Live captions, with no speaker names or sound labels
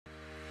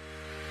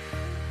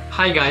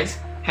Hi guys,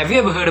 have you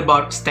ever heard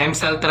about stem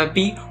cell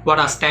therapy? What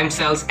are stem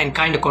cells and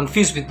kinda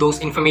confused with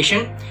those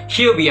information?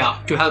 Here we are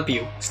to help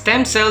you.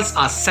 Stem cells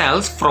are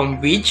cells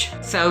from which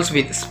cells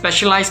with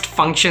specialized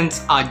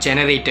functions are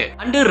generated.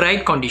 Under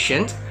right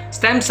conditions,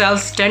 stem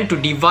cells tend to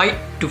divide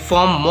to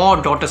form more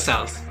daughter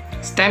cells.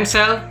 Stem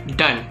cell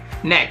done.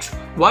 Next,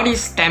 what is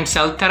stem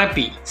cell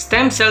therapy?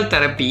 Stem cell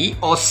therapy,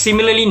 or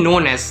similarly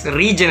known as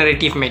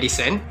regenerative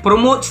medicine,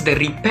 promotes the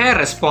repair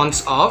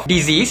response of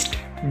diseased,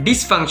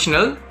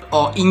 dysfunctional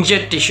or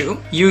injured tissue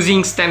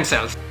using stem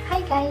cells.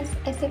 Hi guys,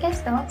 as you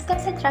guys know, stem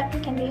cell therapy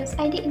can be used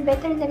either in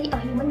veterinary or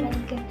human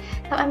medical.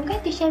 Now I'm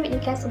going to share with you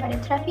guys about the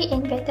therapy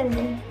in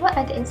veterinary. What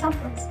are the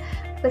examples?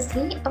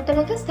 Firstly,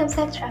 autologous stem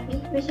cell therapy,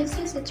 which is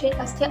used to treat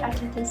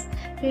osteoarthritis.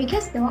 You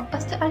guys know,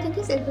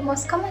 osteoarthritis is the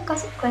most common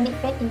cause of chronic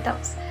pain in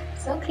dogs.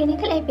 So,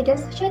 clinical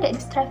evidence show that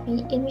this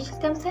therapy, in which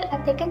stem cells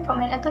are taken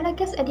from an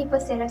autologous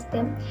adipocere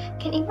stem,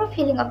 can improve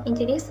healing of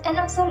injuries and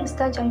also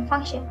restore joint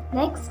function.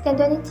 Next,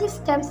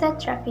 tendonitis stem cell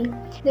therapy.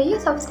 The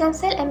use of stem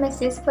cell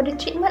MSCs for the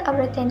treatment of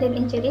the tendon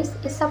injuries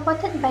is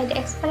supported by the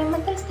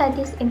experimental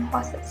studies in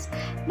horses.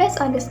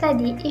 Based on the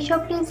study, it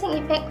showed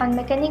pleasing effect on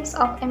mechanics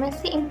of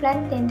MSC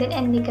implant, tendon,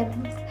 and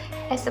ligaments.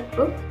 As a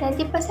proof,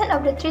 90%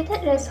 of the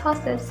treated race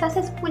horses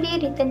successfully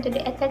returned to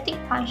the athletic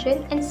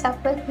function and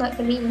suffered no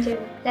early injury.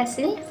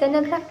 Lastly,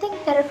 xenografting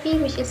therapy,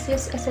 which is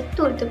used as a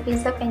tool to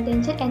preserve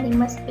endangered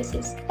animal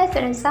species. As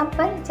an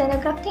example,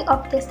 xenografting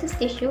of testis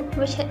tissue,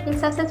 which had been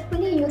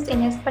successfully used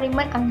in an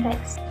experiment on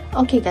rats.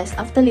 Okay guys,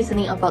 after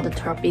listening about the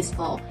therapies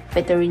for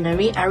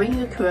veterinary, I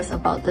really curious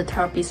about the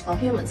therapies for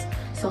humans.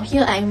 So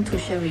here I am to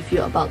share with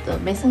you about the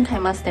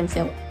mesenchymal stem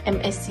cell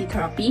MSC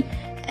therapy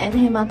and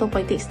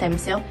hematopoietic stem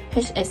cell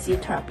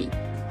HSC therapy.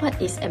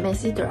 What is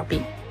MSC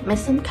therapy?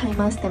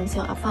 Mesenchymal stem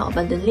cells are found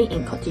abundantly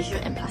in cord tissue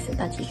and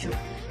placenta tissue.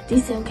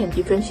 These cells can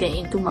differentiate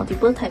into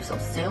multiple types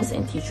of cells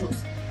and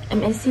tissues.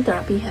 MSC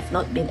therapy have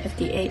not been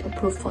FDA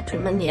approved for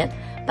treatment yet,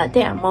 but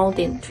there are more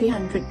than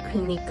 300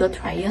 clinical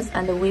trials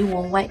underway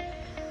worldwide,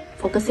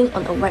 focusing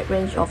on a wide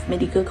range of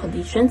medical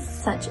conditions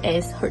such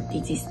as heart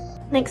disease.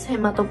 Next,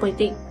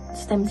 hematopoietic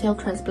stem cell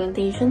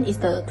transplantation is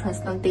the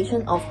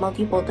transplantation of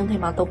multipotent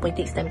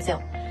hematopoietic stem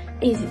cell.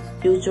 It is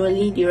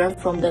usually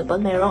derived from the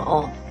bone marrow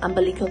or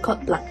umbilical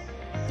cord blood.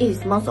 It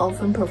is most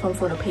often performed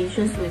for the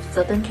patients with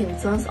certain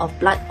cancers of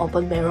blood or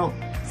bone marrow,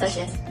 such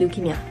as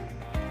leukemia.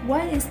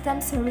 Why is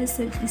stem cell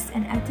research is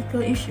an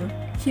ethical issue?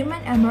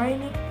 Human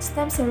embryonic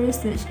stem cell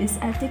research is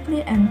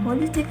ethically and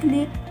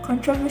politically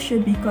controversial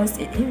because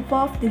it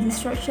involves the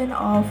destruction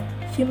of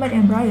human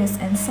embryos,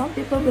 and some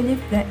people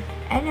believe that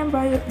an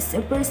embryo is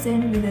a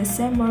person with the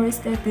same moral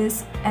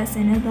status as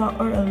an adult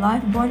or a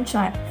live-born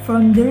child.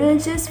 From the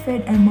religious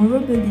faith and moral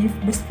belief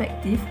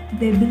perspective,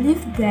 they believe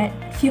that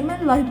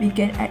human life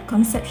began at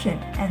conception,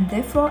 and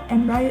therefore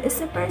embryo is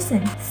a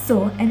person.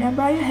 So, an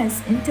embryo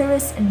has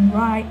interests and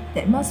rights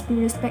that must be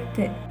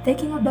respected.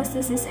 Taking out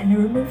blastocysts and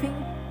removing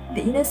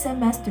the innocent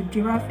mass to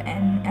derive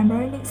an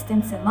embryonic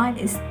stem cell line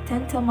is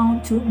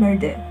tantamount to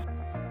murder.